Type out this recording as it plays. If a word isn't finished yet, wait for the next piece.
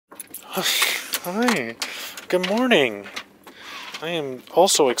Hi, good morning. I am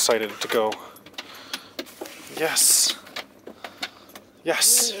also excited to go. Yes.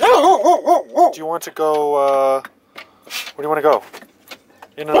 Yes. Do you want to go, where do you want to go?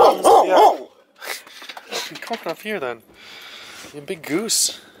 In and out? Yeah. Come on up here then. You big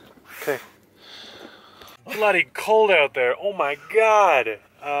goose. Okay. Bloody cold out there. Oh my god.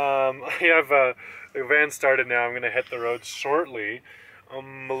 I have the van started now. I'm going to hit the road shortly.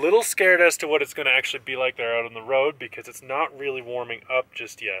 I'm a little scared as to what it's going to actually be like there out on the road because it's not really warming up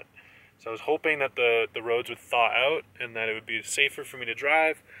just yet. So I was hoping that the roads would thaw out and that it would be safer for me to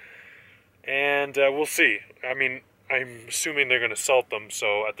drive. And we'll see. I mean, I'm assuming they're going to salt them,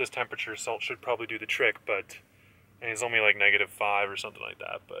 so at this temperature, salt should probably do the trick, but it's only like -5 or something like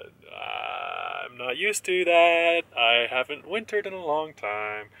that. But I'm not used to that. I haven't wintered in a long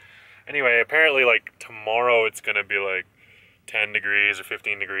time. Anyway, apparently like tomorrow it's going to be like 10 degrees or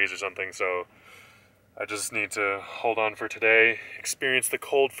 15 degrees or something, so I just need to hold on for today, experience the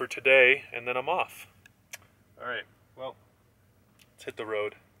cold for today, and then I'm off. Alright, well, let's hit the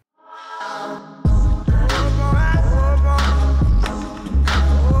road.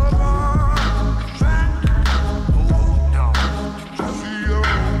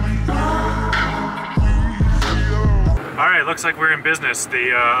 Alright, looks like we're in business.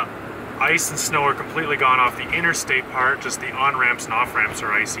 The ice and snow are completely gone off the interstate part, just the on-ramps and off-ramps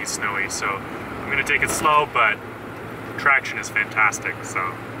are icy, snowy, so I'm going to take it slow, but traction is fantastic, so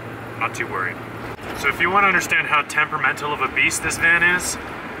I'm not too worried. So if you want to understand how temperamental of a beast this van is,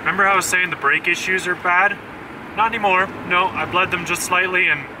 remember how I was saying the brake issues are bad? Not anymore. No, I bled them just slightly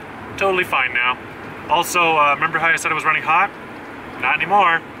and totally fine now. Also, remember how I said it was running hot? Not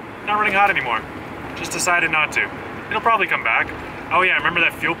anymore. Not running hot anymore. Just decided not to. It'll probably come back. Oh yeah, remember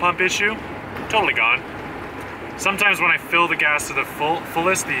that fuel pump issue? Totally gone. Sometimes when I fill the gas to the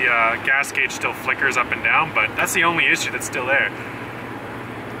fullest, the gas gauge still flickers up and down, but that's the only issue that's still there.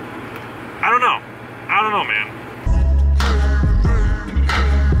 I don't know. I don't know, man.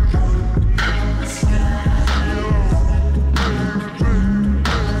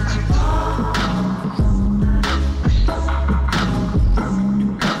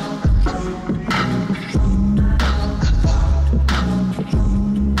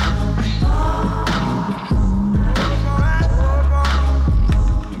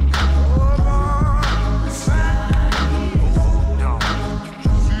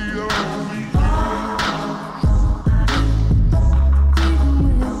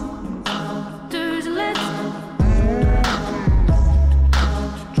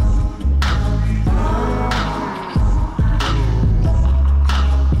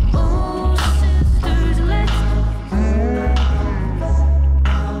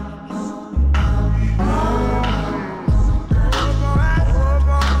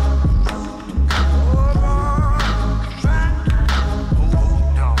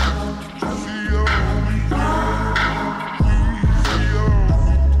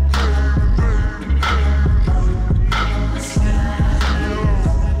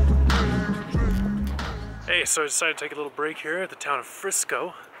 So I decided to take a little break here at the town of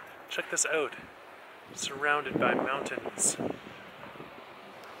Frisco. Check this out. Surrounded by mountains.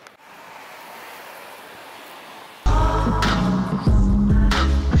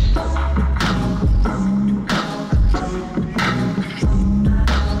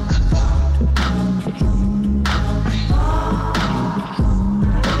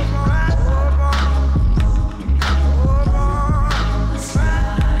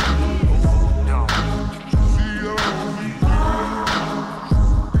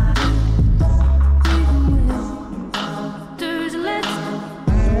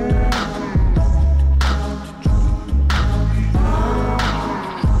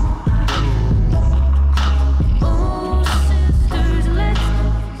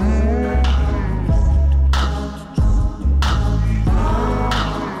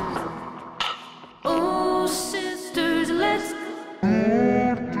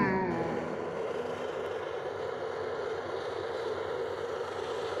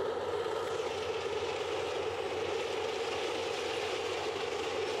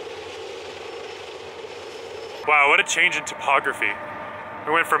 Wow, what a change in topography.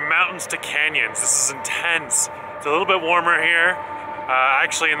 We went from mountains to canyons. This is intense. It's a little bit warmer here.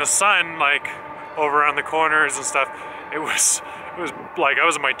 Actually in the sun, like over around the corners and stuff, it was like I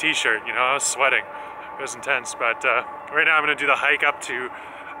was in my t-shirt, you know, I was sweating. It was intense, but right now I'm gonna do the hike up to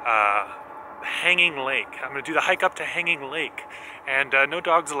Hanging Lake. I'm gonna do the hike up to Hanging Lake. And no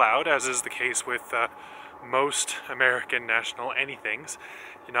dogs allowed, as is the case with most American national anythings.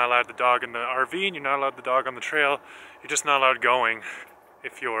 You're not allowed the dog in the RV and you're not allowed the dog on the trail. You're just not allowed going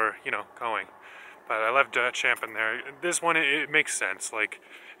if you're, you know, going. But I left Champ in there. This one, it makes sense. Like,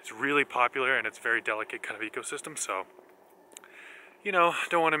 it's really popular and it's very delicate kind of ecosystem, so, you know,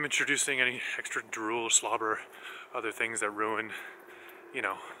 don't want him introducing any extra drool, slobber, other things that ruin, you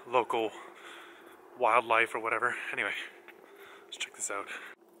know, local wildlife or whatever. Anyway, let's check this out.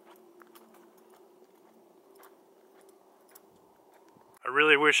 I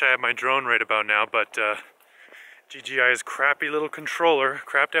really wish I had my drone right about now, but GGI's crappy little controller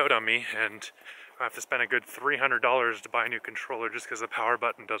crapped out on me, and I have to spend a good $300 to buy a new controller just because the power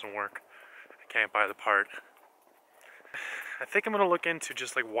button doesn't work. I can't buy the part. I think I'm gonna look into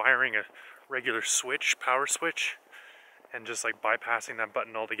just like wiring a regular switch, power switch, and just like bypassing that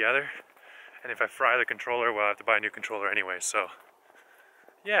button altogether. And if I fry the controller, well, I have to buy a new controller anyway, so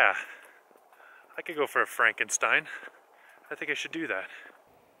yeah, I could go for a Frankenstein. I think I should do that.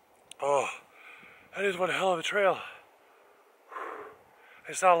 Oh, that is one hell of a trail.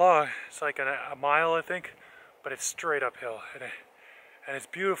 It's not long, it's like a mile, I think, but it's straight uphill, and it's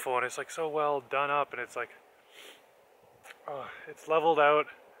beautiful, and it's like so well done up, and it's like, oh, it's leveled out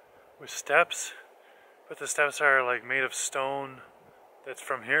with steps, but the steps are like made of stone that's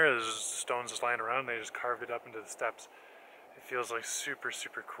from here. There's just stones just lying around, they just carved it up into the steps. It feels like super,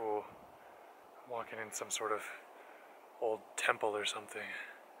 super cool. I'm walking in some sort of old temple or something.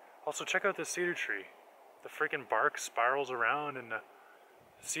 Also, check out this cedar tree. The freaking bark spirals around, and the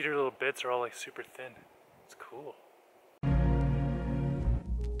cedar little bits are all like super thin. It's cool.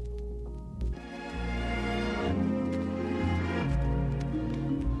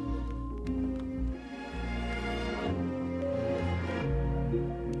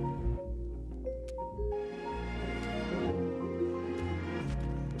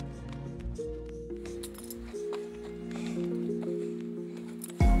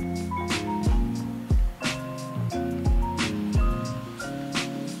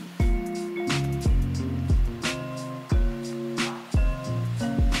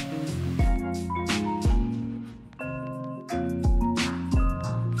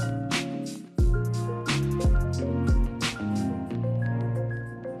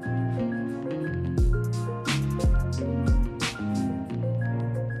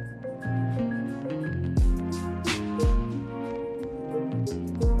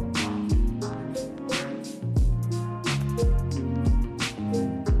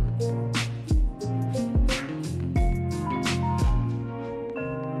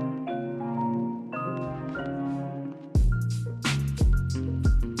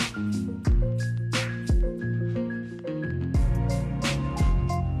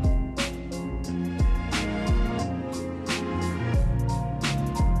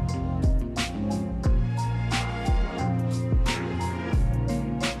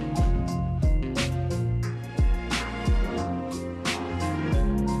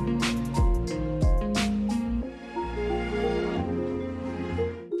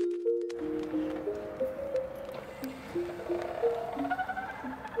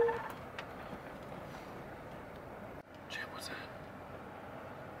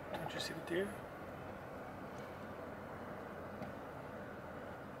 See the deer?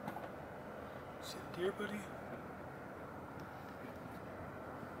 See the deer, buddy?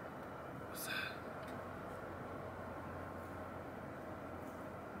 What's that?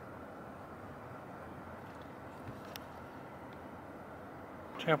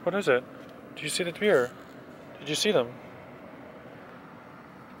 Champ, what is it? Did you see the deer? Did you see them?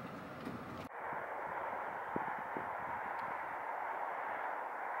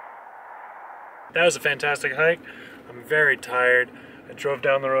 That was a fantastic hike. I'm very tired. I drove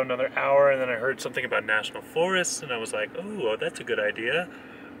down the road another hour, and then I heard something about national forests, and I was like, oh, that's a good idea.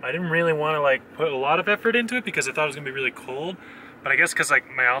 I didn't really want to like put a lot of effort into it because I thought it was gonna be really cold, but I guess because like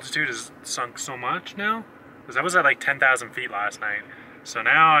my altitude has sunk so much now, because I was at like 10,000 feet last night, so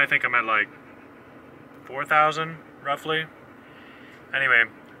now I think I'm at like 4,000 roughly. Anyway,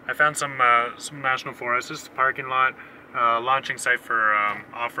 I found some national forests. This is the parking lot. Launching site for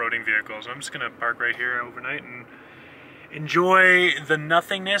off-roading vehicles. I'm just gonna park right here overnight and enjoy the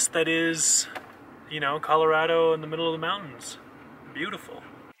nothingness that is, you know, Colorado in the middle of the mountains. Beautiful.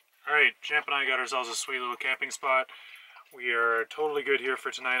 Alright, Champ and I got ourselves a sweet little camping spot. We are totally good here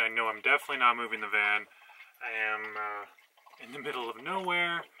for tonight. I know I'm definitely not moving the van. I am in the middle of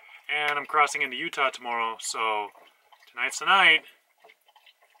nowhere, and I'm crossing into Utah tomorrow, so tonight's the night.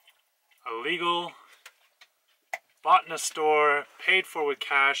 Illegal. Bought in a store, paid for with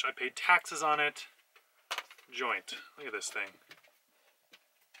cash, I paid taxes on it. Joint. Look at this thing.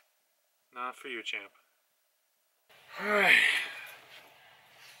 Not for you, Champ. Alright.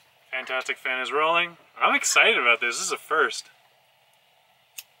 Fantastic fan is rolling. I'm excited about this. This is a first.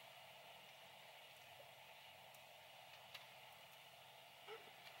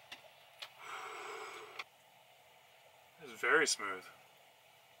 very smooth.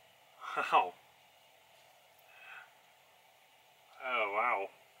 Wow. Oh, wow.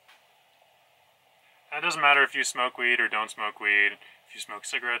 And it doesn't matter if you smoke weed or don't smoke weed, if you smoke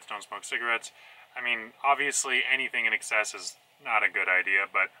cigarettes, don't smoke cigarettes. I mean, obviously anything in excess is not a good idea,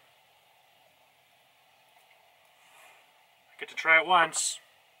 but I get to try it once.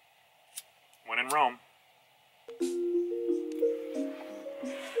 When in Rome.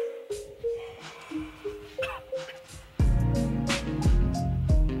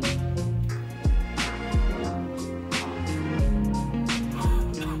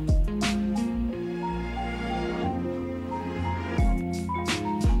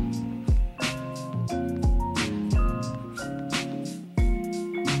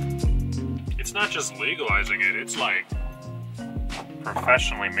 It's not just legalizing it, it's like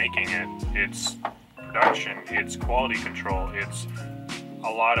professionally making it. It's production, it's quality control, it's a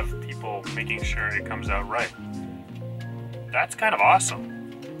lot of people making sure it comes out right. That's kind of awesome.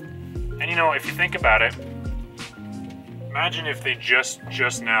 And you know, if you think about it, imagine if they just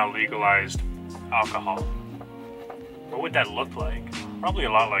now legalized alcohol. What would that look like? Probably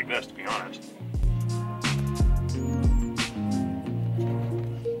a lot like this, to be honest.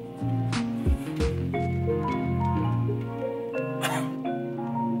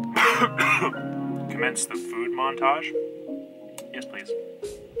 Commence the food montage? Yes, please.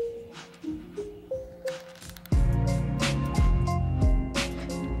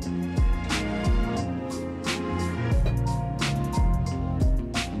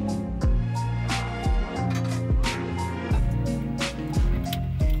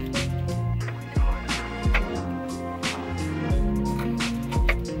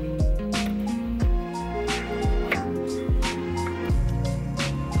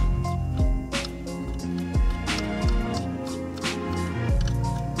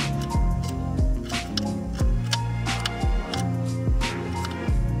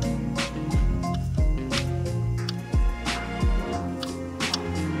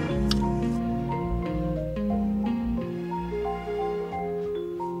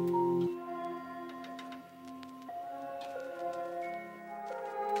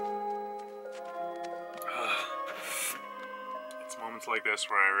 Moments like this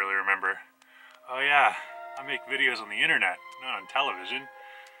where I really remember, oh yeah, I make videos on the internet, not on television,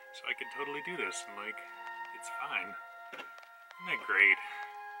 so I can totally do this, and like, it's fine. Isn't that great?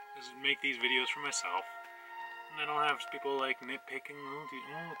 Just make these videos for myself, and I don't have people like nitpicking, oh, the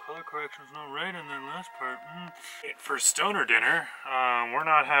color correction's not right in that last part. For stoner dinner, we're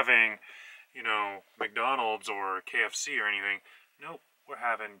not having, you know, McDonald's or KFC or anything. Nope, we're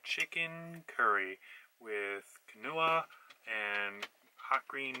having chicken curry with quinoa and hot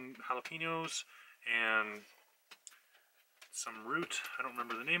green jalapenos and some root I don't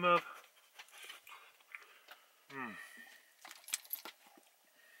remember the name of.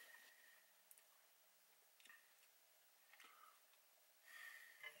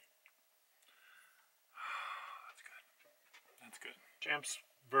 That's good. That's good. Champ's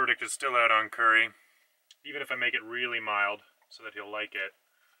verdict is still out on curry. Even if I make it really mild so that he'll like it,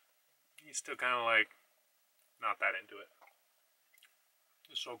 he's still kind of like not that into it.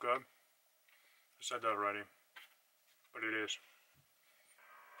 It's so good. I said that already, but it is.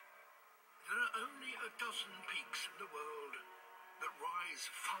 There are only a dozen peaks in the world that rise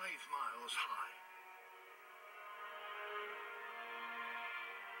 5 miles high.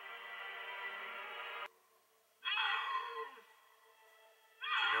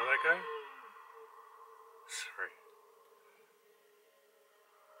 You know that guy? Sorry.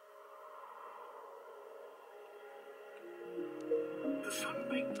 The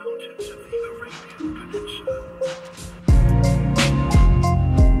sun-baked mountains of the